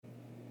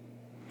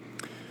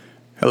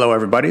Hello,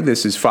 everybody.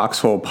 This is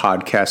Foxhole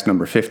Podcast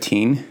number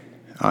 15.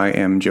 I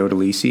am Joe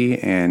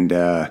DeLisi, and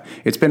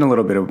it's been a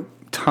little bit of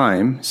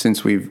time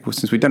since we've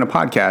done a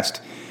podcast.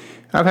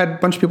 I've had a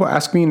bunch of people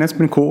ask me, and that's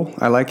been cool.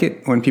 I like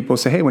it when people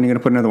say, "Hey, when are you going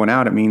to put another one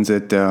out?" It means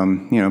that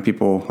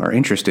people are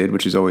interested,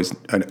 which is always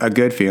a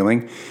good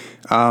feeling.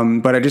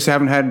 But I just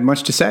haven't had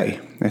much to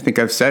say. I think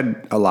I've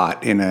said a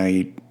lot in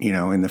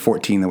the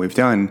 14 that we've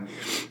done,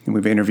 and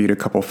we've interviewed a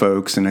couple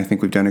folks, and I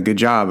think we've done a good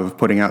job of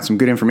putting out some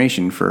good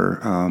information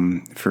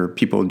for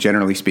people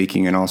generally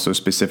speaking, and also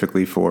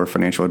specifically for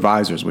financial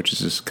advisors, which is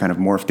just kind of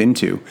morphed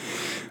into.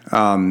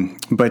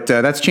 But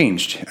that's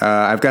changed.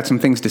 I've got some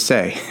things to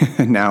say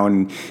now,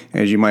 and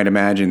as you might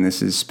imagine,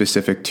 this is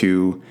specific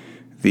to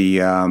the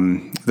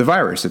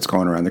virus that's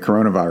going around, the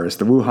coronavirus,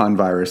 the Wuhan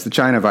virus, the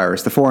China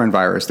virus, the foreign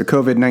virus, the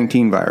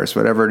COVID-19 virus,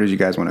 whatever it is you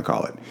guys want to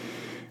call it.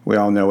 We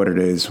all know what it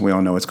is. We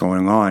all know what's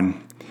going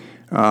on.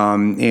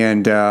 I've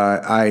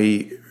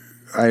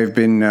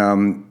been,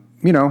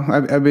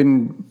 I've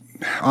been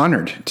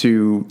honored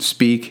to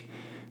speak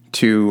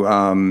to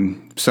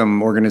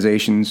some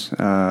organizations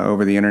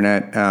over the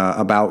internet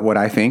about what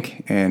I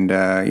think and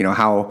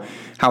how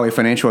a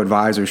financial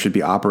advisor should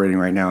be operating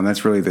right now. And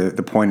that's really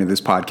the point of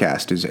this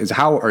podcast is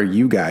how are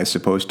you guys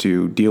supposed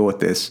to deal with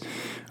this?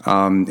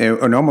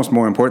 And almost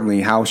more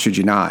importantly, how should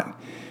you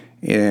not?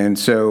 And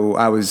so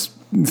I was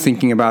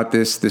thinking about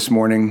this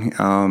morning,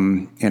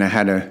 and I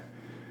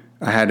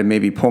had to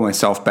maybe pull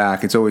myself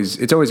back. It's always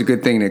a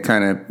good thing to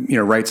kind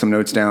of, write some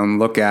notes down,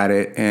 look at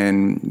it,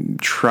 and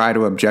try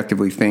to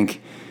objectively think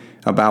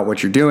about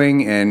what you're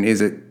doing, and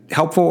is it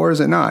helpful or is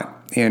it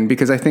not? And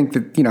because I think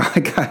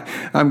that,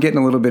 I'm getting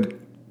a little bit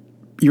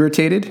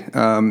irritated,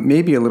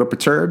 maybe a little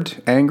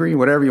perturbed, angry,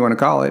 whatever you want to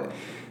call it,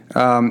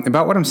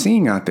 about what I'm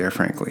seeing out there,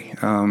 frankly,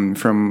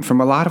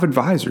 from a lot of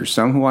advisors,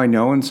 some who I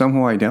know and some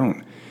who I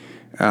don't.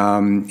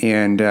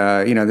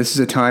 This is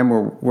a time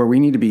where we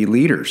need to be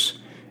leaders.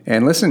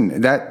 And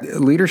listen, that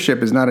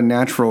leadership is not a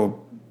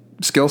natural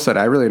skill set.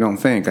 I really don't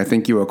think. I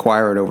think you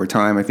acquire it over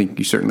time. I think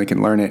you certainly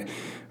can learn it.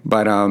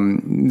 But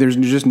there's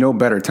just no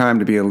better time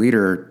to be a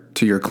leader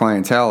to your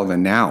clientele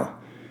than now.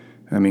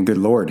 I mean, good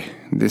Lord,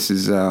 this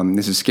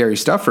is scary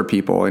stuff for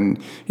people. And,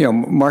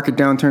 market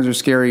downturns are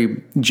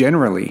scary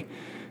generally.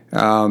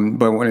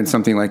 But when it's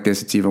something like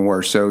this, it's even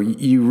worse. So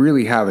you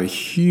really have a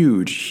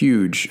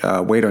huge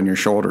weight on your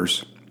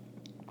shoulders.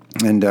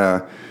 And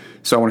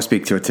so I want to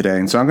speak to it today.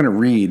 And so I'm going to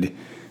read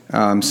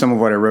some of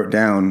what I wrote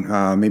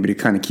down, maybe to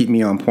kind of keep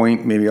me on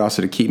point, maybe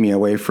also to keep me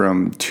away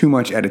from too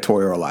much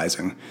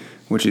editorializing,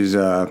 which is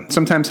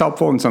sometimes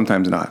helpful and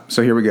sometimes not.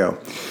 So here we go.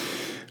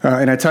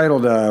 And I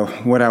titled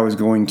what I was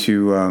going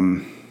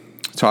to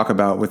talk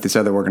about with this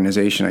other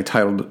organization. I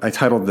titled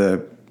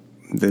the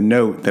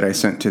note that I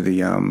sent to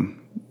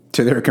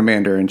to their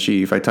commander in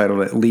chief. I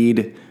titled it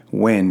 "Lead,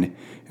 Win,"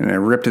 and I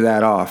ripped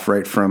that off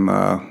right from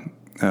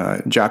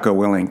Jocko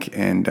Willink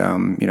and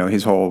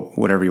his whole,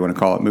 whatever you want to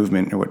call it,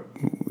 movement, or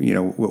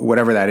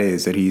whatever that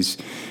is that he's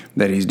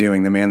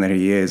doing, the man that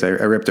he is. I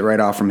ripped it right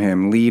off from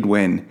him. Lead,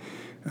 win,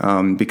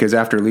 because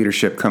after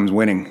leadership comes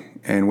winning,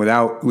 and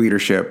without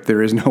leadership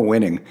there is no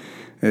winning.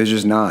 It's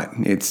just not.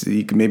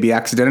 You can maybe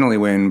accidentally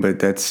win,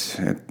 but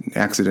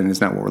accident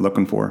is not what we're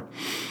looking for.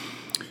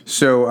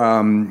 So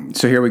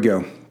here we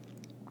go.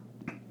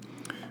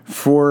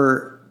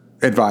 For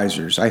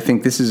advisors, I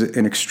think this is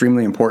an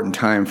extremely important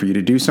time for you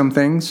to do some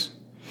things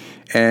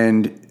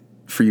and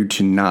for you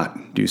to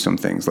not do some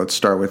things. Let's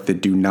start with the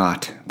do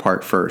not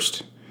part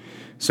first.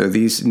 So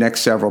these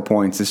next several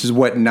points, this is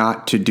what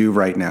not to do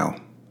right now.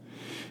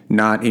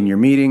 Not in your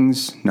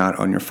meetings, not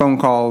on your phone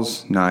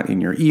calls, not in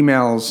your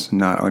emails,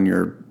 not on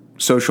your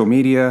social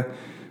media,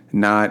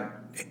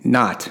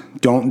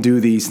 don't do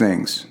these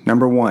things.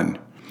 Number one,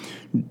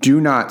 do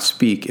not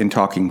speak in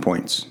talking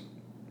points.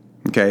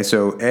 Okay,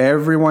 so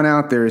everyone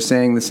out there is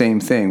saying the same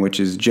thing, which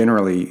is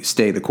generally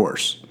stay the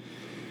course.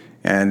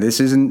 And this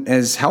isn't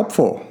as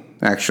helpful,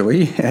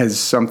 actually, as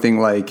something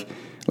like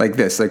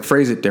this, like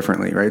phrase it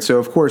differently, right? So,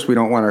 of course, we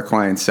don't want our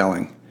clients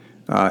selling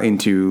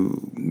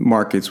into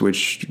markets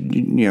which,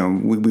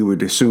 we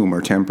would assume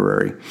are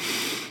temporary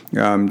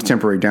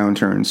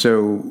downturn.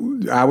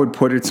 So I would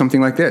put it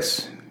something like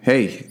this.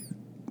 Hey,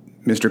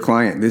 Mr.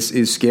 Client, this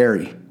is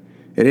scary.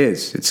 It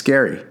is. It's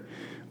scary.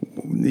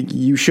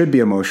 You should be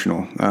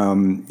emotional.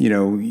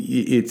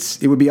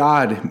 It would be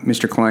odd,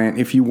 Mr. Client,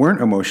 if you weren't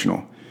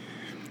emotional.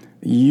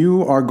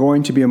 You are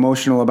going to be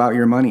emotional about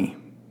your money.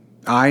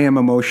 I am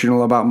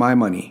emotional about my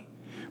money,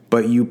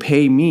 but you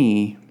pay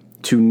me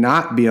to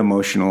not be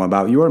emotional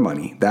about your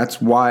money.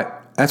 That's what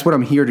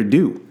I'm here to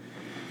do.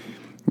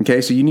 Okay,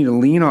 so you need to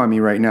lean on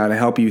me right now to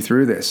help you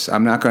through this.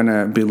 I'm not going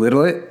to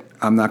belittle it.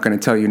 I'm not going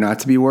to tell you not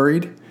to be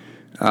worried.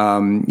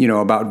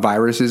 About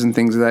viruses and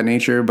things of that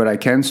nature, but I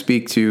can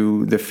speak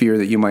to the fear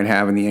that you might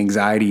have and the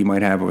anxiety you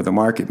might have over the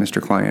market,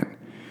 Mr. Client.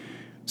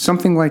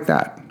 Something like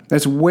that.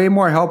 That's way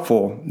more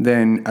helpful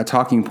than a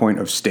talking point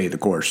of stay the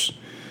course.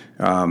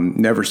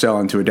 Never sell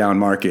into a down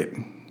market.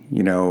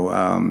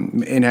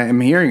 And I'm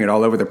hearing it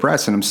all over the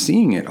press, and I'm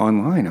seeing it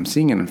online. I'm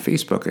seeing it on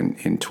Facebook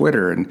and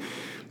Twitter, and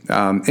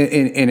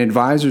And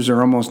advisors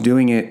are almost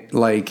doing it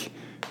like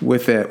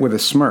with a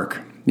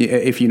smirk,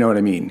 if you know what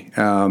I mean.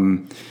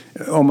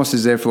 Almost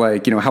as if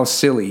like, how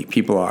silly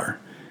people are.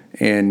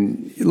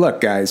 And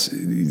look, guys,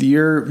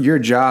 your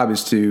job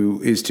is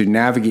to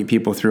navigate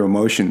people through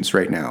emotions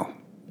right now,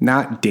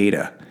 not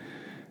data,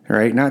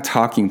 right? Not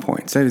talking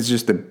points. That is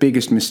just the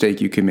biggest mistake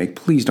you can make.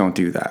 Please don't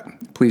do that.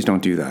 Please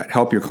don't do that.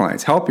 Help your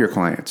clients. Help your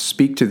clients.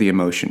 Speak to the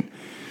emotion.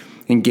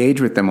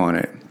 Engage with them on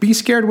it. Be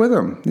scared with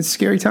them. It's a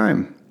scary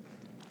time.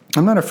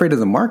 I'm not afraid of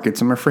the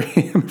markets. I'm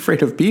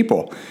afraid of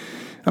people.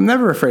 I'm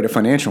never afraid of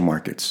financial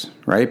markets,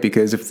 right?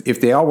 Because if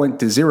they all went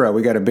to zero,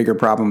 we got a bigger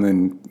problem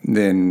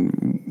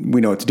than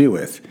we know what to do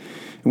with.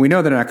 And we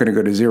know they're not going to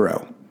go to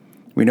zero.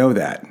 We know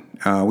that.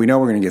 We know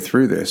we're going to get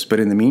through this.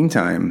 But in the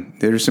meantime,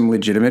 there's some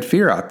legitimate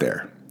fear out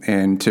there.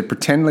 And to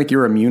pretend like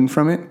you're immune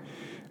from it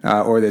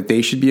or that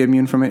they should be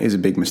immune from it is a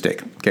big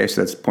mistake. Okay,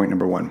 so that's point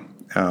number one.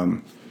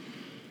 All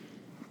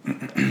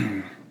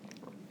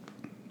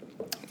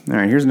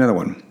right, here's another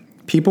one.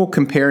 People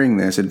comparing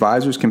this,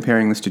 advisors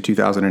comparing this to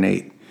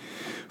 2008.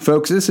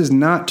 Folks, this is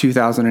not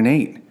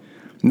 2008.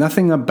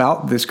 Nothing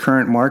about this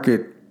current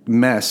market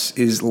mess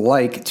is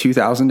like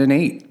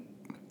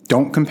 2008.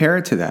 Don't compare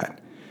it to that.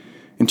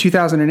 In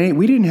 2008,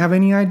 we didn't have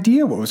any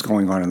idea what was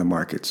going on in the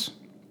markets.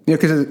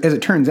 Because as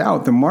it turns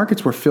out, the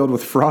markets were filled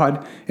with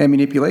fraud and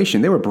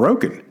manipulation. They were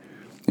broken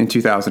in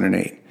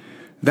 2008.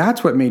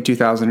 That's what made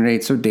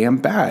 2008 so damn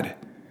bad.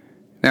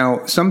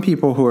 Now, some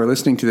people who are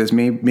listening to this,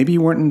 maybe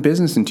you weren't in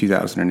business in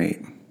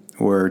 2008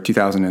 or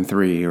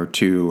 2003 or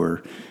 2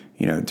 or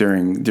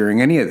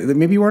during any of it.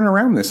 Maybe you weren't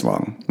around this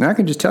long. And I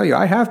can just tell you,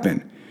 I have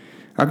been.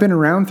 I've been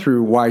around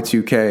through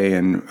Y2K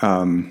and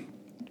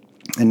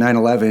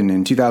 9/11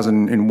 and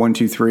 2001,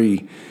 2,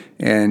 3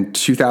 and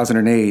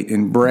 2008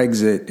 and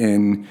Brexit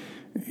and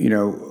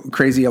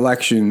crazy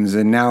elections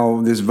and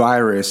now this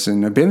virus,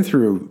 and I've been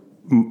through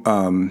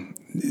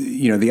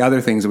the other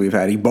things that we've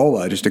had,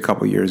 Ebola just a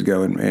couple years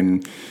ago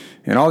and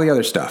all the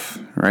other stuff,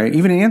 right?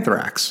 Even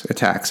anthrax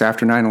attacks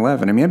after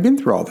 9/11. I mean, I've been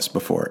through all this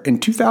before.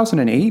 And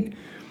 2008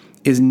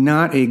 is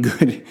not a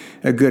good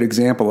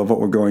example of what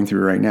we're going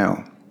through right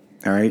now.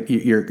 All right?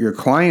 Your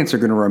clients are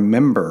going to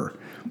remember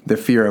the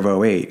fear of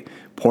 '08.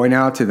 Point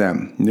out to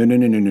them,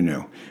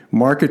 no.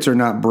 Markets are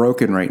not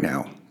broken right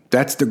now.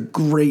 That's the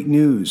great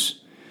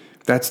news.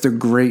 That's the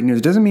great news.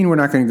 It doesn't mean we're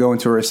not going to go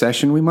into a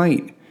recession. We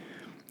might.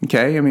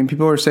 Okay? I mean,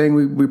 people are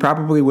saying we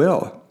probably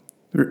will.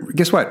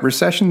 Guess what?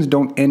 Recessions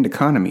don't end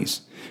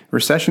economies.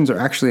 Recessions are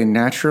actually a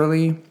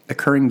naturally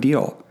occurring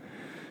deal.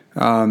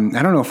 I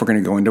don't know if we're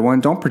going to go into one.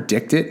 Don't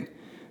predict it,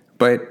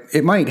 but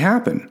it might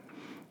happen.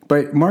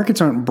 But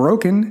markets aren't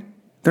broken.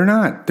 They're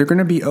not. They're going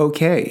to be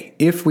okay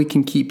if we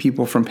can keep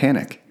people from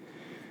panic.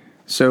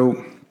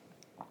 So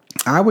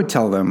I would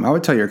tell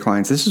your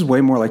clients, this is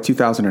way more like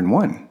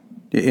 2001,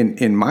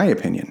 in my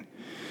opinion.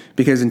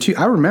 Because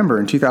I remember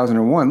in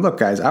 2001, look,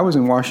 guys, I was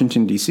in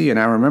Washington, D.C., and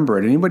I remember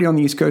it. Anybody on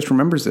the East Coast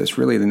remembers this,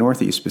 really, the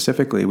Northeast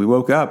specifically. We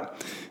woke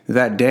up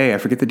that day. I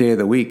forget the day of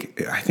the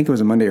week. I think it was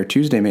a Monday or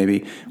Tuesday,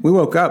 maybe. We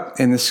woke up,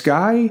 and the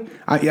sky,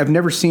 I've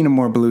never seen a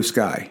more blue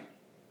sky.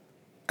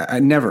 I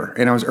never.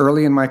 And I was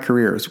early in my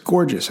career. It was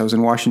gorgeous. I was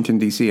in Washington,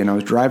 D.C., and I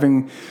was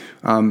driving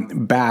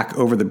back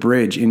over the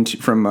bridge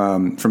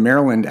from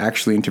Maryland,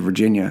 actually, into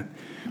Virginia.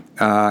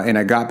 And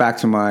I got back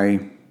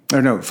to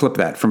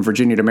from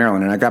Virginia to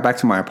Maryland. And I got back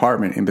to my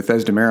apartment in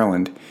Bethesda,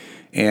 Maryland,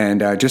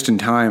 and just in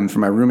time for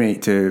my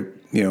roommate to,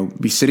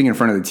 be sitting in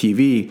front of the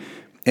TV.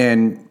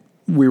 And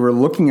we were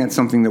looking at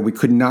something that we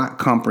could not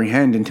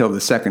comprehend until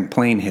the second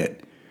plane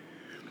hit.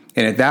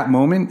 And at that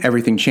moment,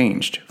 everything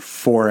changed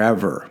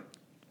forever.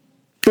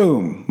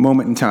 Boom,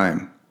 moment in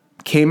time.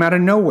 Came out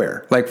of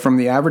nowhere. Like from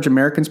the average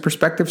American's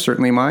perspective,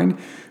 certainly mine,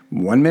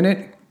 1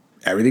 minute,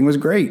 everything was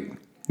great.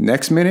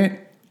 Next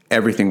minute,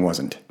 everything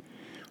wasn't.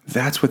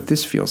 That's what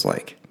this feels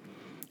like.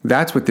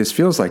 That's what this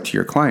feels like to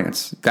your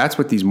clients. That's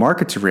what these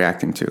markets are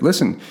reacting to.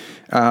 Listen,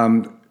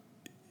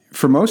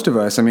 for most of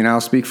us,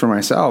 I'll speak for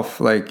myself,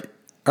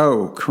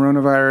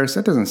 coronavirus,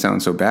 that doesn't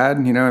sound so bad.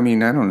 I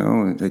don't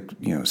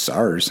know,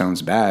 SARS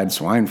sounds bad,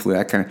 swine flu,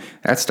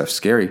 that stuff's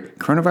scary.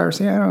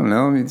 Coronavirus, I don't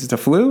know. It's the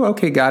flu?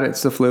 Okay, got it,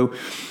 it's the flu.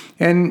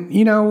 And,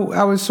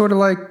 I was sort of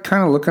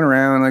looking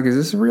around, is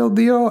this a real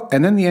deal?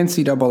 And then the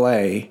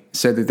NCAA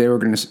said that they were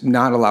going to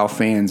not allow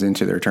fans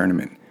into their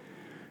tournament.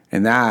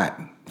 And that,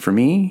 for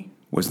me,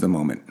 was the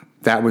moment.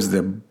 That was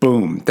the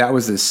boom. That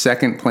was the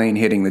second plane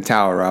hitting the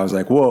tower. I was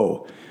like,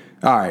 whoa,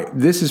 all right,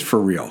 this is for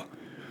real.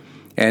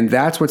 And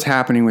that's what's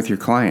happening with your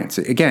clients.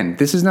 Again,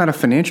 this is not a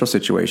financial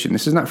situation.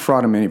 This is not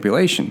fraud and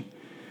manipulation.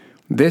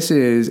 This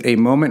is a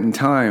moment in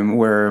time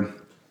where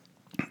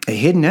a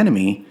hidden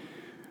enemy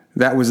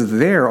that was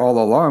there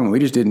all along, we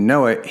just didn't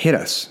know it, hit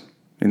us.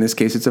 In this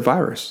case, it's a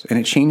virus, and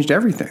it changed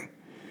everything.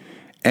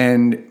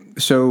 And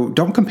so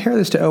don't compare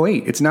this to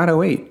 '08. It's not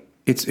 '08.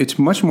 It's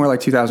much more like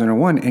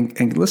 2001.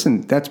 And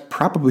listen, that's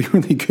probably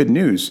really good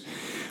news,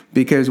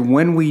 because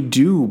when we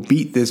do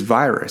beat this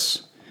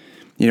virus,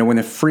 when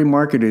the free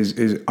market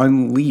is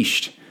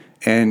unleashed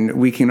and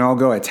we can all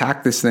go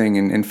attack this thing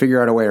and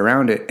figure out a way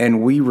around it,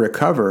 and we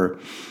recover.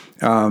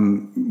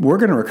 We're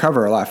going to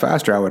recover a lot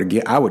faster. I would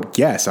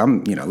guess.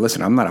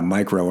 Listen, I'm not a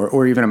micro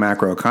or even a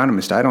macro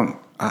economist. I don't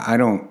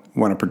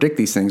want to predict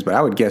these things, but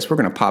I would guess we're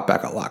going to pop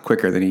back a lot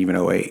quicker than even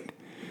 2008.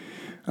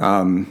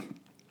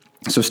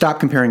 So stop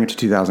comparing it to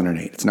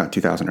 2008. It's not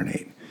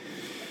 2008.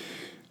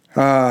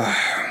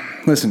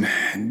 Listen,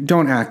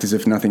 don't act as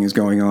if nothing is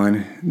going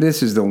on.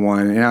 This is the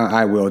one, and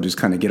I will just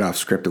kind of get off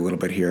script a little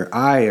bit here.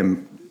 I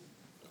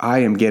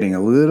am getting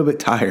a little bit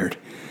tired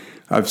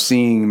of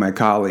seeing my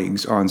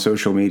colleagues on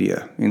social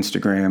media,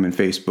 Instagram and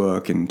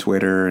Facebook and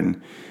Twitter,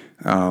 and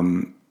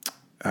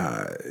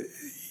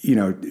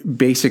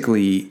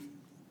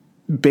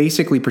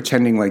basically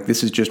pretending like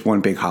this is just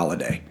one big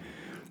holiday,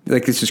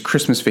 like this is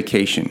Christmas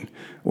vacation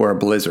or a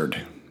blizzard,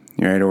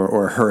 right,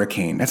 or a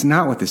hurricane. That's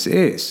not what this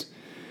is.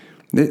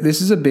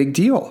 This is a big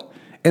deal.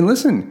 And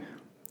listen,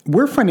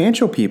 we're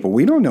financial people.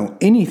 We don't know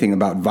anything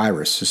about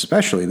virus,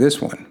 especially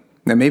this one.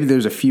 Now, maybe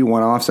there's a few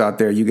one-offs out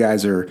there. You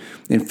guys are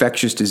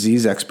infectious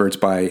disease experts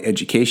by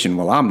education.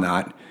 Well, I'm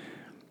not.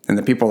 And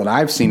the people that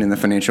I've seen in the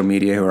financial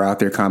media who are out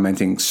there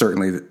commenting,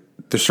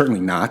 they're certainly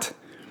not.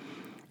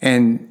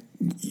 And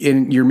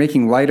you're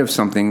making light of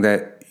something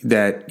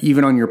that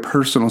even on your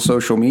personal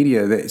social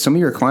media, that some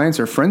of your clients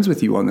are friends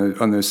with you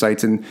on those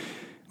sites. And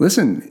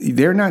listen,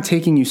 they're not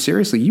taking you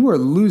seriously. You are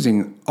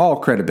losing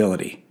all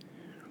credibility.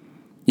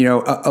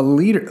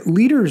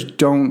 Leaders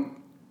don't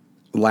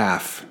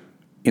laugh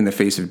in the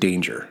face of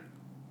danger.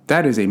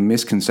 That is a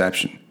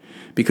misconception.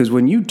 Because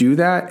when you do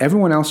that,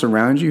 everyone else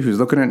around you who's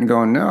looking at it and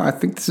going, no, I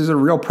think this is a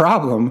real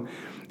problem,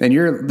 and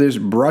you're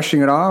just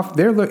brushing it off,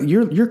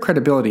 your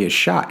credibility is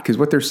shot. Because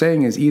what they're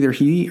saying is either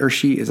he or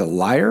she is a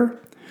liar,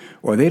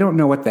 or they don't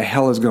know what the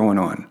hell is going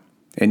on.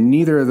 And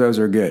neither of those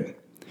are good.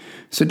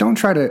 So don't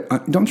try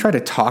to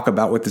talk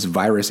about what this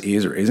virus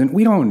is or isn't.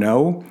 We don't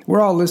know.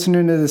 We're all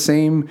listening to the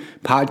same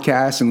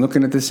podcasts and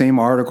looking at the same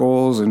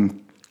articles and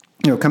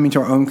coming to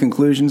our own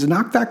conclusions. And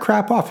knock that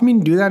crap off. I mean,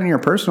 do that in your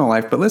personal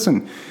life, but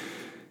listen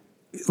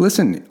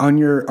on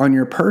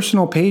your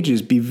personal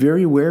pages. Be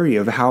very wary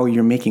of how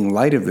you're making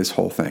light of this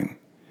whole thing.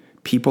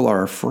 People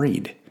are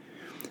afraid.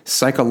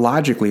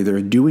 Psychologically,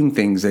 they're doing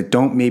things that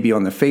don't maybe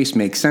on the face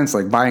make sense,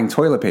 like buying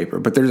toilet paper.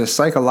 But there's a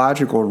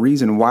psychological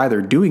reason why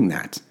they're doing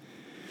that.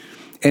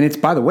 And it's,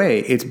 by the way,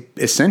 it's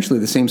essentially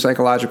the same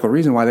psychological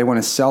reason why they want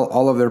to sell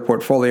all of their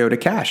portfolio to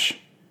cash.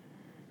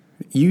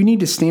 You need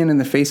to stand in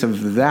the face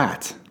of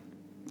that.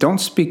 Don't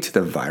speak to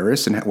the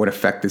virus and what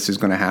effect this is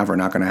going to have or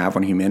not going to have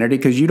on humanity,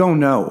 because you don't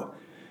know.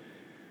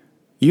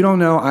 You don't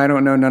know. I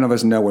don't know. None of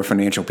us know. We're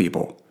financial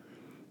people.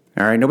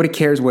 All right. Nobody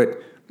cares what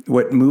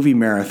movie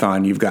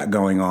marathon you've got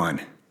going on.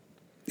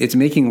 It's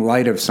making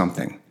light of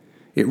something.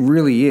 It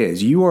really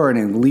is. You are in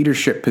a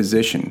leadership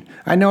position.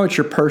 I know it's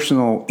your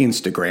personal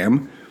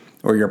Instagram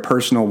or your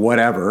personal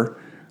whatever,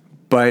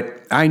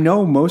 but I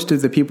know most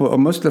of the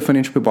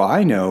financial people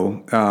I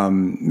know,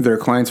 their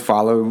clients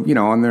follow,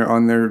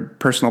 on their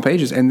personal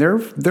pages, and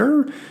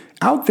they're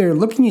out there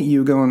looking at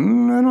you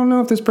going, I don't know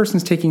if this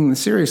person's taking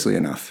this seriously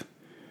enough.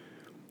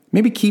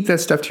 Maybe keep that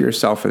stuff to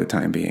yourself for the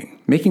time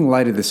being. Making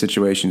light of the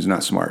situation is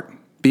not smart.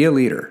 Be a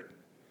leader.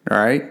 All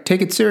right?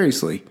 Take it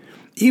seriously.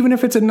 Even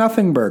if it's a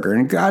nothing burger,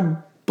 and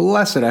God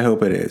bless it, I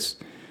hope it is.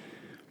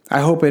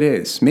 I hope it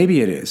is.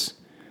 Maybe it is.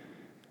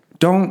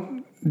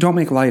 Don't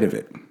make light of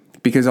it,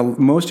 because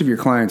most of your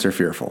clients are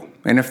fearful.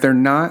 And if they're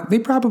not, they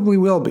probably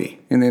will be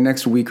in the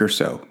next week or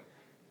so.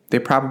 They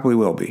probably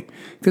will be,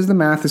 because the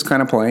math is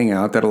kind of playing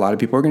out that a lot of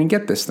people are going to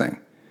get this thing,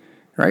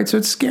 right? So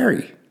it's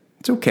scary.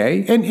 It's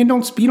okay. And you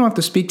don't have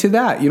to speak to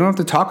that. You don't have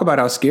to talk about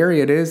how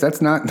scary it is.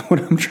 That's not what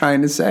I'm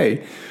trying to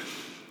say.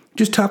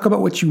 Just talk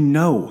about what you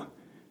know,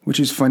 which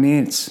is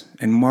finance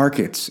and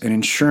markets and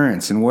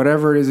insurance and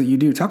whatever it is that you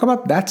do. Talk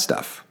about that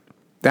stuff.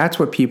 That's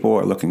what people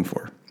are looking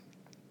for.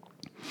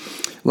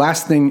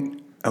 Last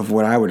thing of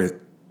what I would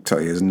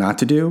tell you is not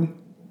to do.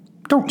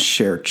 Don't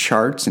share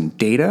charts and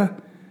data,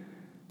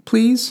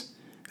 please.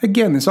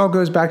 Again, this all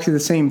goes back to the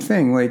same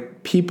thing.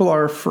 Like, people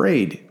are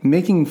afraid.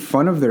 Making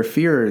fun of their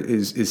fear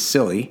is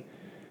silly.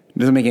 It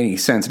doesn't make any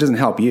sense. It doesn't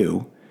help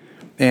you.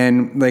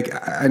 And like,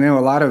 I know a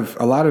lot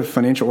of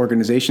financial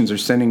organizations are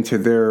sending to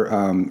their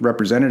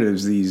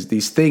representatives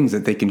these things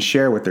that they can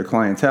share with their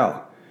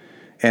clientele.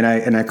 And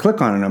I click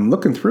on it. I'm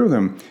looking through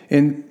them,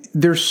 and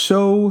they're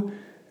so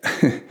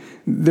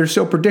they're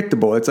so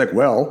predictable. It's like,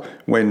 well,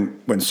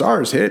 when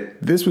SARS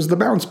hit, this was the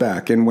bounce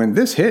back. And when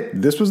this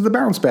hit, this was the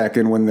bounce back.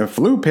 And when the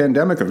flu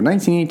pandemic of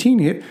 1918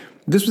 hit,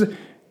 this was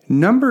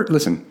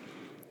listen,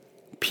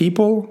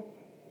 people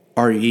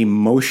are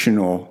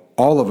emotional.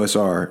 All of us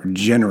are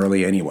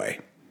generally anyway.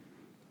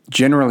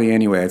 Generally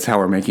anyway, it's how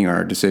we're making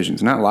our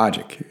decisions, not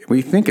logic.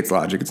 We think it's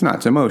logic. It's not.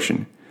 It's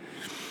emotion.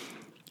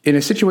 In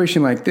a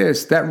situation like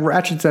this, that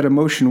ratchets that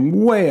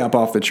emotion way up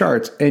off the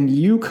charts, and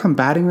you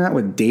combating that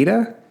with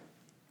data,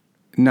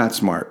 not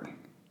smart.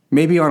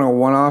 Maybe on a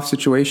one-off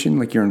situation,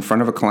 like you're in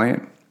front of a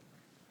client,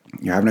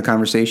 You're having a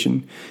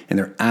conversation and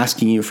they're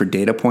asking you for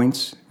data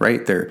points,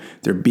 right?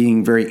 They're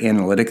being very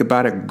analytic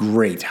about it.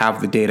 Great, have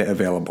the data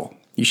available.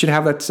 You should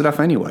have that stuff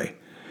anyway.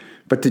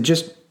 But to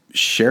just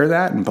share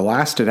that and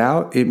blast it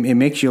out, it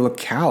makes you look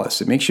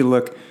callous. It makes you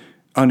look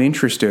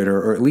uninterested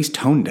or at least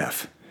tone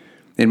deaf,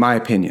 in my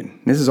opinion.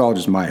 This is all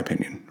just my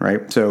opinion,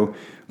 right? So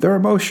they're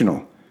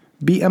emotional.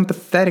 Be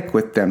empathetic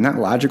with them, not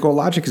logical.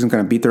 Logic isn't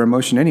going to beat their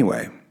emotion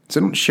anyway. So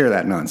don't share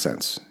that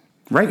nonsense.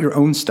 Write your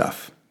own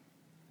stuff.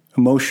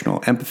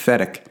 Emotional,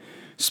 empathetic,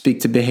 speak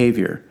to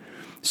behavior,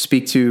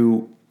 speak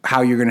to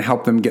how you're going to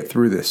help them get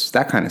through this,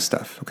 that kind of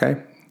stuff,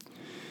 okay?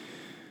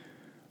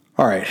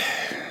 All right,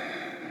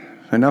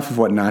 enough of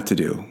what not to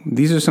do.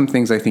 These are some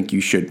things I think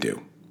you should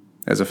do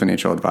as a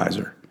financial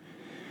advisor.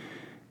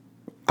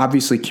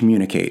 Obviously,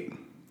 communicate,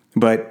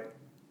 but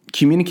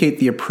communicate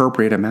the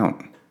appropriate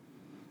amount.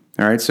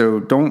 All right, so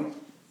don't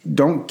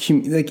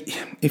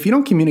if you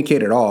don't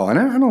communicate at all, and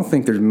I don't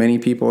think there's many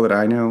people that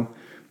I know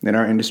in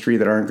our industry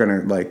that aren't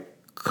going to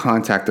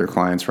contact their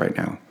clients right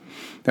now.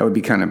 That would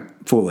be kind of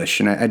foolish,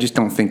 and I just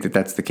don't think that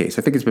that's the case.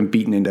 I think it's been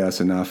beaten into us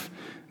enough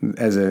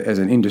as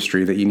an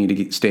industry that you need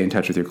to stay in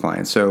touch with your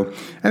clients. So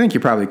I think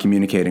you're probably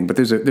communicating, but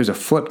there's a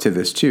flip to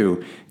this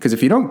too, because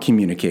if you don't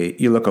communicate,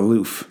 you look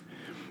aloof.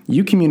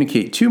 You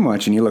communicate too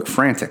much and you look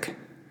frantic.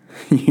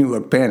 You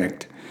look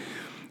panicked.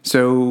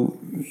 So,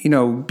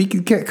 be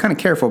kind of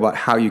careful about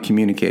how you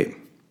communicate,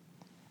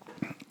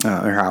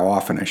 or how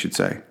often, I should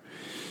say.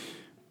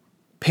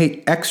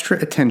 Pay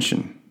extra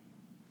attention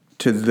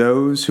to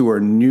those who are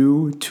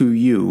new to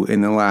you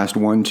in the last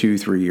 1, 2,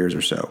 3 years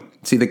or so.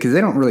 See, because they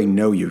don't really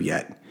know you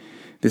yet.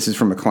 This is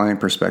from a client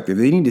perspective.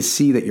 They need to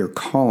see that you're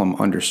calm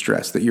under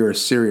stress, that you're a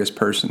serious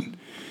person.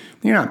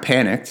 You're not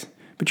panicked,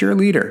 but you're a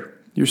leader.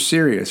 You're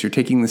serious. You're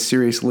taking this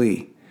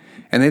seriously.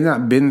 And they've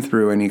not been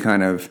through any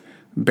kind of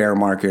bear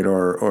market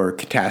or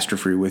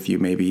catastrophe with you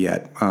maybe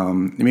yet.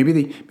 Maybe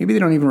they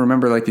don't even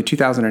remember the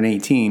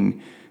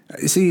 2018.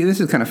 See, this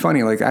is kind of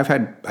funny. I've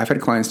had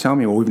clients tell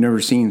me, well, we've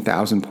never seen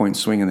 1,000-point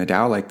swing in the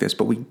Dow like this,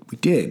 but we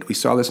did. We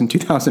saw this in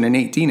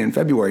 2018 in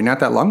February, not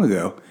that long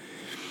ago.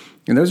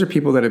 And those are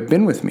people that have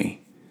been with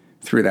me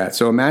through that.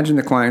 So imagine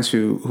the clients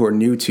who are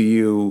new to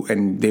you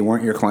and they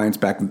weren't your clients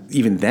back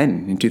even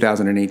then in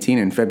 2018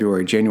 in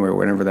February, January,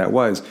 whenever that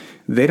was.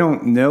 They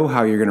don't know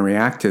how you're going to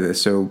react to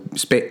this. So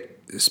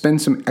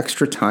spend some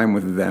extra time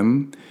with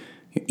them,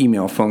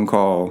 email, phone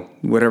call,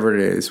 whatever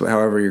it is,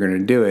 however you're going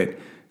to do it.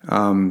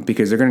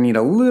 Because they're going to need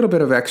a little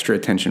bit of extra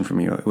attention from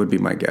you, it would be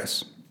my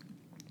guess.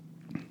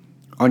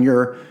 On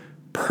your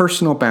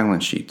personal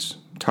balance sheets,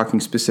 talking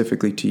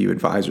specifically to you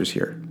advisors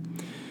here,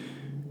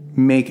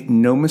 make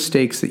no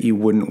mistakes that you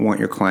wouldn't want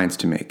your clients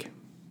to make.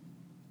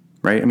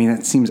 Right? I mean,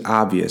 that seems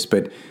obvious,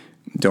 but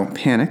don't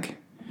panic.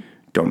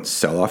 Don't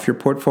sell off your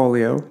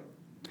portfolio.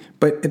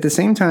 But at the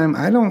same time,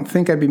 I don't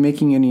think I'd be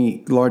making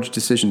any large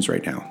decisions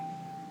right now.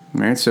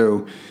 All right?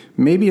 So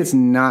maybe it's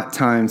not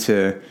time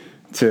to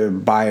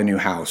buy a new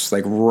house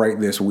right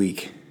this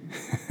week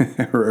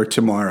or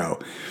tomorrow.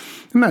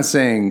 I'm not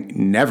saying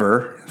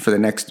never for the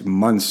next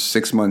months,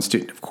 6 months,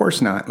 of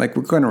course not. We're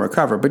going to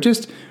recover, but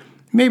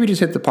maybe just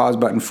hit the pause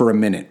button for a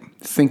minute.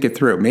 Think it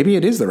through. Maybe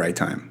it is the right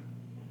time.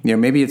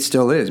 Maybe it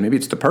still is. Maybe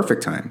it's the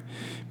perfect time.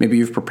 Maybe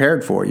you've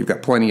prepared for it. You've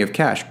got plenty of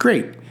cash.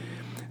 Great.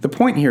 The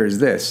point here is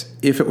this.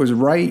 If it was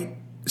right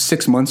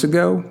 6 months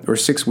ago or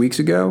 6 weeks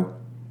ago,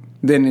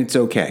 then it's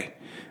okay.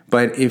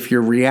 But if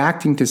you're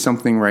reacting to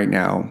something right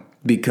now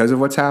because of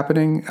what's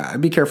happening,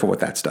 be careful with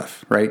that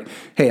stuff, right?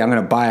 Hey, I'm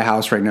going to buy a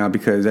house right now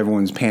because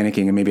everyone's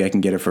panicking and maybe I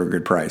can get it for a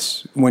good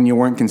price. When you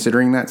weren't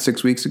considering that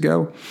 6 weeks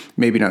ago,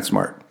 maybe not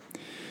smart.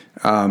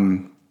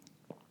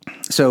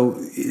 So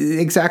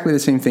exactly the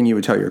same thing you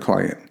would tell your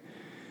client.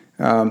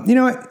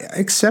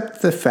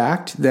 Accept the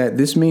fact that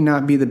this may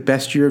not be the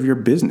best year of your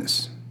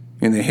business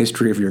in the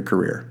history of your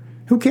career.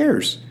 Who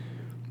cares?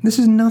 This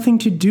has nothing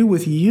to do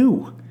with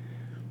you.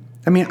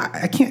 I mean,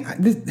 I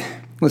can't...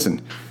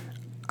 Listen,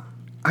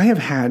 I have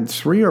had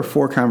 3 or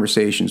 4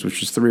 conversations,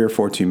 which is 3 or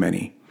 4 too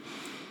many,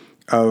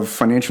 of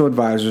financial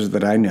advisors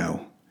that I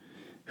know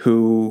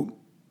who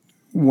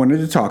wanted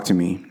to talk to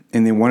me,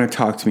 and they want to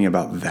talk to me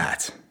about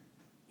that.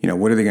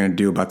 What are they going to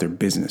do about their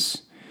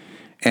business?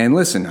 And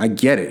listen, I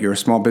get it. You're a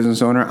small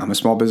business owner. I'm a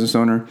small business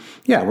owner.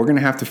 Yeah, we're going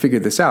to have to figure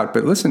this out.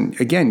 But listen,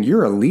 again,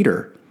 you're a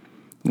leader.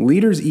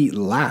 Leaders eat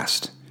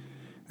last.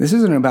 This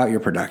isn't about your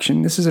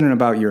production. This isn't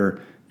about your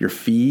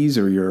fees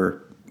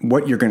or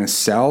what you're going to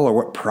sell or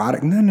what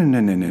product.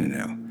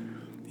 No.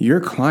 Your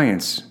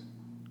clients,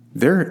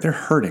 they're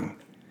hurting.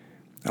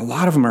 A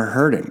lot of them are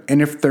hurting.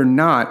 And if they're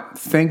not,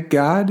 thank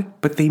God,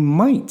 but they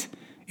might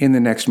in the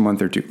next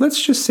month or two.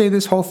 Let's just say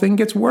this whole thing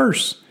gets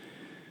worse,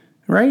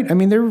 right? I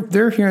mean,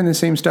 they're hearing the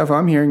same stuff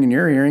I'm hearing and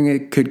you're hearing.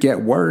 It could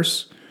get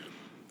worse.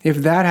 If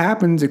that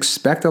happens,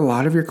 expect a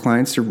lot of your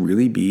clients to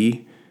really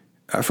be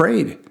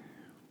afraid.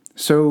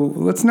 So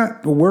let's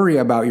not worry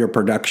about your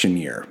production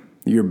year,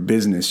 your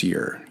business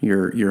year,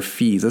 your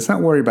fees. Let's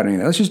not worry about any of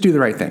that. Let's just do the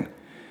right thing.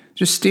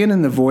 Just stand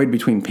in the void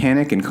between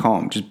panic and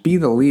calm. Just be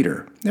the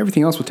leader.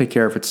 Everything else will take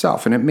care of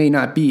itself. And it may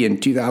not be in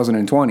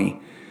 2020.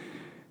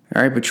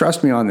 All right, but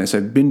trust me on this.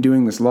 I've been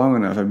doing this long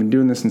enough. I've been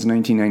doing this since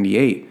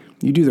 1998.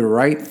 You do the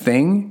right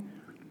thing.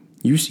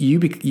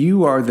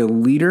 You are the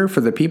leader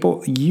for the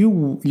people.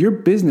 Your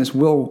business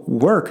will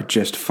work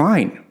just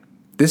fine.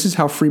 This is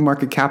how free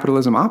market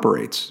capitalism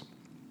operates.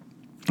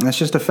 And that's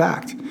just a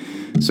fact.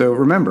 So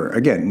remember,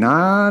 again,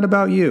 not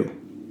about you.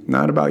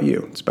 Not about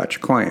you. It's about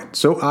your client.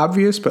 So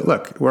obvious, but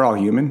look, we're all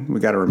human. We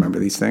got to remember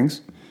these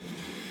things.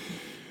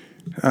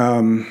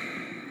 What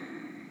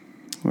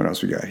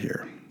else we got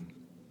here?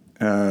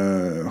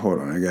 Hold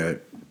on. I got to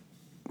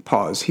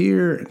pause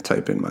here and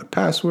type in my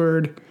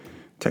password.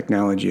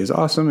 Technology is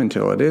awesome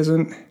until it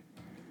isn't.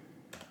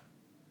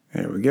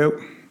 There we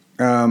go.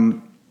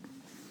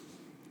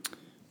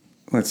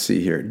 Let's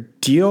see here.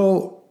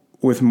 Deal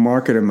with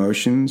market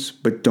emotions,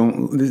 but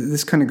don't.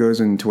 This kind of goes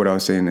into what I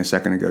was saying a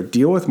second ago.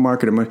 Deal with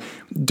market emotions.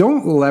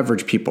 Don't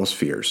leverage people's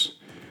fears.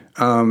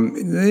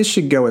 This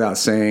should go without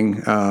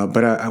saying,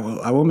 but I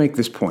will make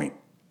this point.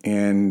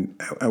 And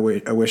I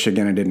wish,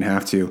 again, I didn't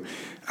have to.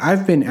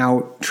 I've been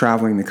out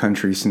traveling the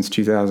country since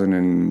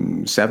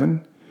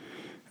 2007,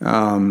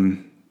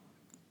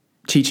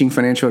 teaching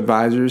financial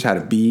advisors how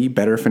to be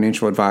better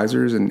financial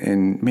advisors,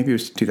 and maybe it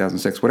was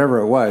 2006, whatever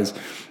it was.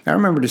 I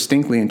remember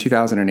distinctly in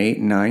 2008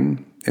 and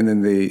 9, and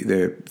then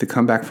the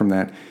comeback from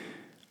that.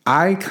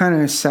 I kind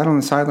of sat on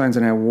the sidelines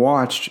and I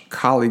watched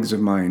colleagues of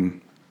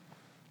mine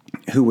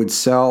who would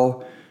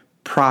sell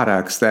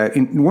products that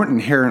weren't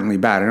inherently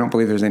bad. I don't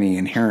believe there's any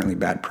inherently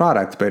bad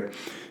product, but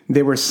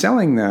they were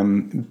selling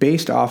them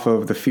based off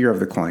of the fear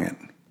of the client.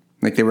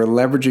 Like they were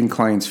leveraging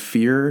clients'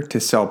 fear to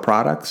sell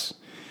products.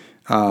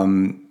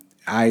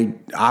 I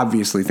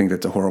obviously think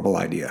that's a horrible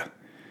idea.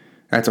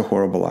 That's a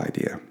horrible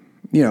idea.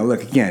 You know,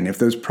 look, again, if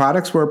those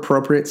products were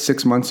appropriate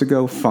 6 months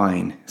ago,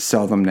 fine,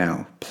 sell them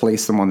now,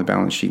 place them on the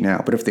balance sheet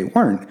now. But if they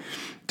weren't,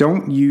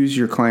 don't use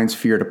your client's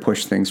fear to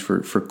push things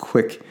for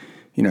quick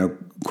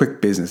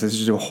business. This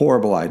is a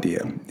horrible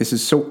idea. This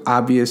is so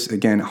obvious.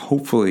 Again,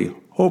 hopefully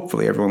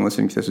everyone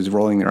listening to this is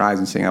rolling their eyes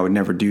and saying, I would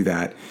never do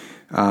that.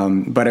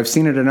 But I've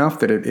seen it enough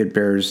that it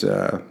bears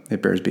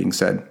being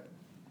said.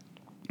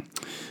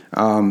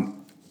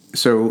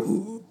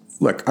 So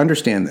look,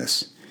 understand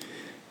this.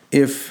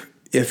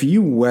 If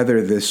you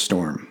weather this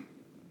storm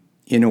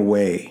in a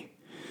way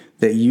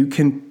that you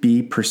can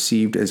be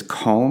perceived as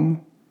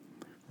calm,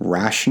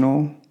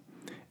 rational,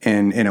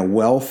 and a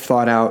well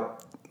thought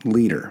out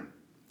leader,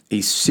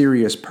 a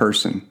serious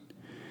person,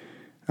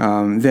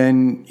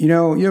 then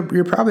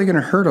you're probably going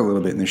to hurt a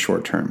little bit in the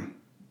short term,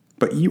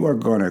 but you are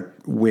going to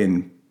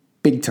win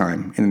big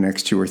time in the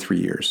next 2 or 3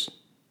 years,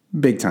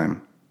 big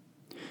time,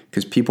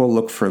 because people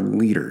look for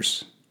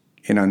leaders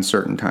in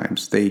uncertain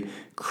times. They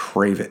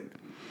crave it.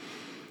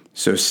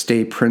 So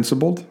stay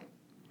principled.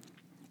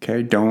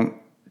 Okay,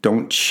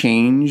 don't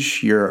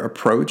change your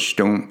approach.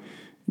 Don't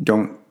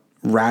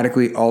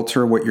radically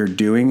alter what you're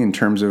doing in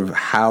terms of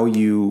how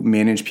you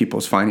manage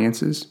people's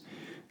finances.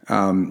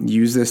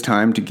 Use this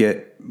time to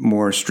get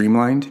more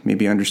streamlined,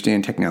 maybe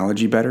understand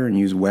technology better, and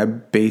use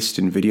web-based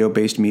and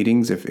video-based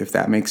meetings if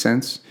that makes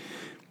sense.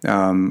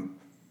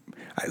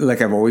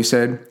 Like I've always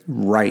said,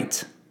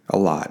 write a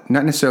lot.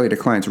 Not necessarily to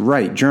clients.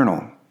 Write,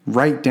 journal.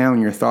 Write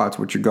down your thoughts,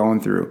 what you're going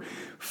through.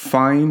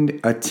 Find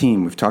a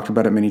team. We've talked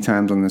about it many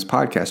times on this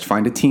podcast.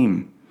 Find a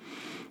team.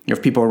 You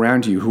have people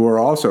around you who are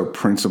also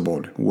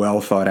principled, well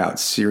thought out,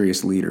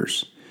 serious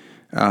leaders,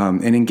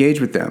 and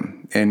engage with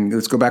them. And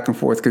let's go back and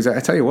forth, because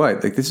I tell you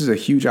what, like this is a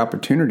huge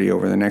opportunity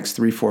over the next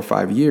 3, 4,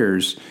 5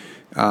 years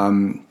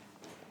to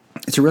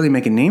really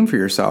make a name for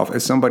yourself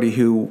as somebody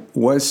who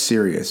was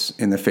serious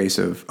in the face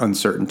of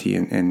uncertainty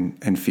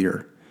and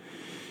fear.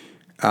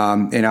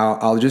 And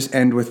I'll just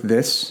end with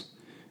this.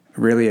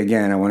 Really,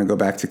 again, I want to go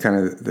back to kind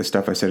of the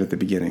stuff I said at the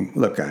beginning.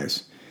 Look,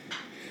 guys,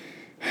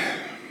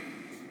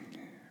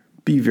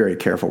 be very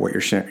careful what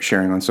you're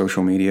sharing on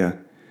social media.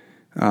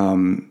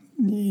 Nobody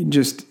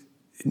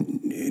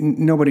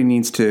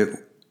needs to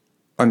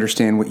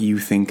understand what you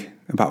think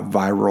about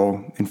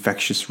viral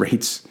infectious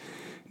rates.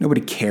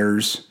 Nobody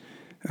cares.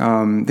 They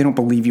don't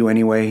believe you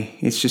anyway.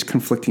 It's just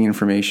conflicting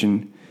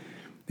information.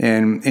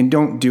 And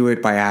don't do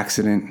it by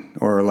accident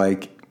or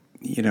on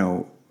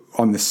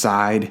the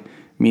side,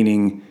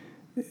 meaning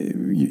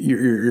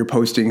you're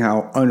posting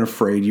how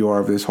unafraid you are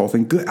of this whole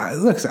thing. Good.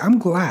 Look, I'm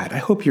glad. I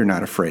hope you're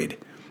not afraid.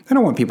 I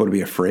don't want people to be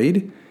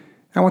afraid.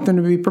 I want them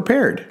to be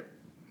prepared.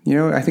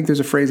 I think there's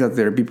a phrase out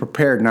there, be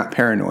prepared, not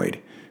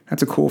paranoid.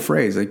 That's a cool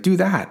phrase. Like, do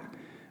that.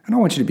 I don't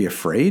want you to be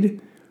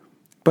afraid.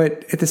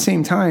 But at the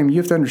same time, you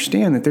have to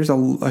understand that there's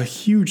a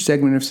huge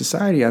segment of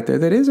society out there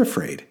that is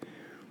afraid.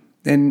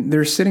 And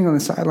they're sitting on the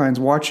sidelines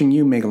watching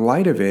you make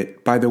light of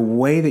it by the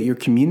way that you're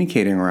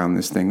communicating around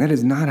this thing. That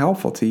is not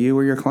helpful to you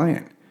or your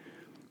client.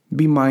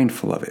 Be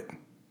mindful of it.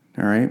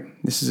 All right?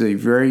 This is a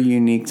very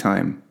unique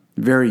time.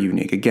 Very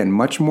unique. Again,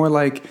 much more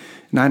like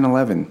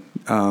 9/11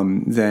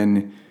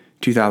 than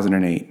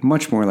 2008.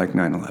 Much more like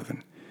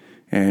 9/11.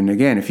 And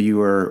again, if you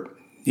were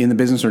in the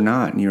business or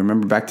not, and you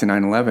remember back to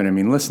 9/11, I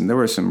mean, listen, there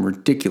were some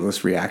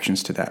ridiculous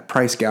reactions to that.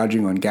 Price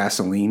gouging on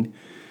gasoline.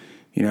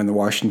 in the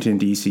Washington,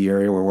 D.C.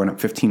 area where it went up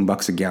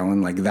 $15 a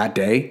gallon like that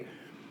day.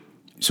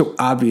 So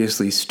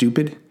obviously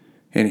stupid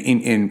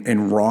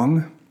and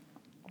wrong,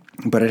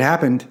 but it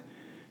happened.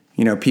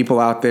 People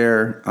out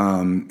there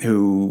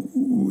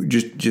who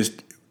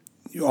just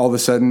all of a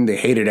sudden they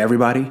hated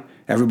everybody.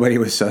 Everybody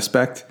was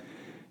suspect,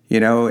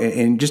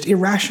 and just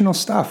irrational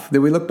stuff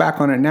that we look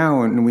back on it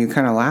now and we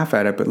kind of laugh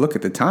at it. But look,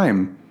 at the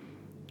time,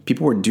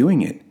 people were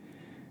doing it.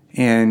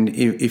 And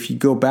if you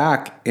go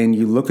back and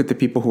you look at the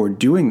people who were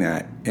doing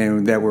that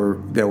and that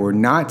were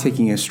not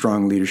taking a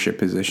strong leadership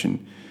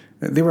position,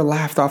 they were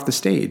laughed off the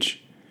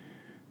stage.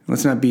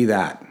 Let's not be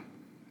that.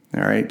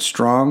 All right,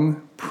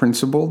 strong,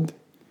 principled,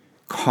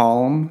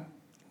 calm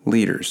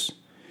leaders.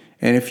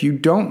 And if you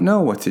don't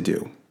know what to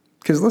do,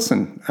 because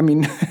listen,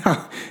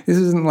 this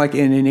isn't like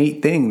an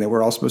innate thing that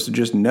we're all supposed to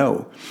just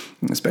know,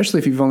 especially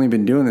if you've only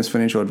been doing this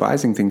financial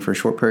advising thing for a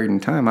short period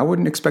of time. I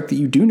wouldn't expect that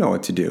you do know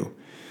what to do.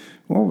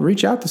 Well,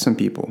 reach out to some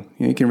people.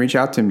 You can reach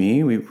out to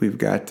me. We've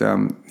got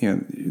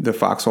the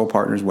Foxhole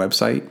Partners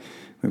website.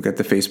 We've got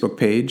the Facebook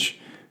page.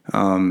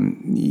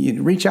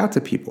 You reach out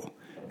to people.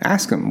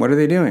 Ask them, what are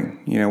they doing?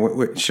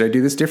 What should I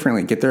do this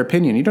differently? Get their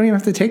opinion. You don't even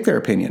have to take their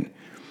opinion,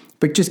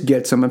 but just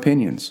get some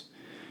opinions.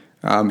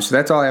 So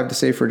that's all I have to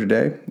say for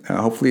today.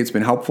 Hopefully it's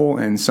been helpful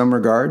in some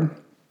regard.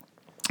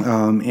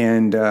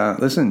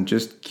 Listen,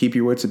 just keep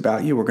your wits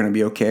about you. We're going to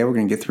be okay. We're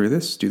going to get through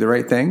this. Do the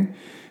right thing.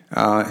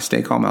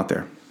 Stay calm out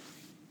there.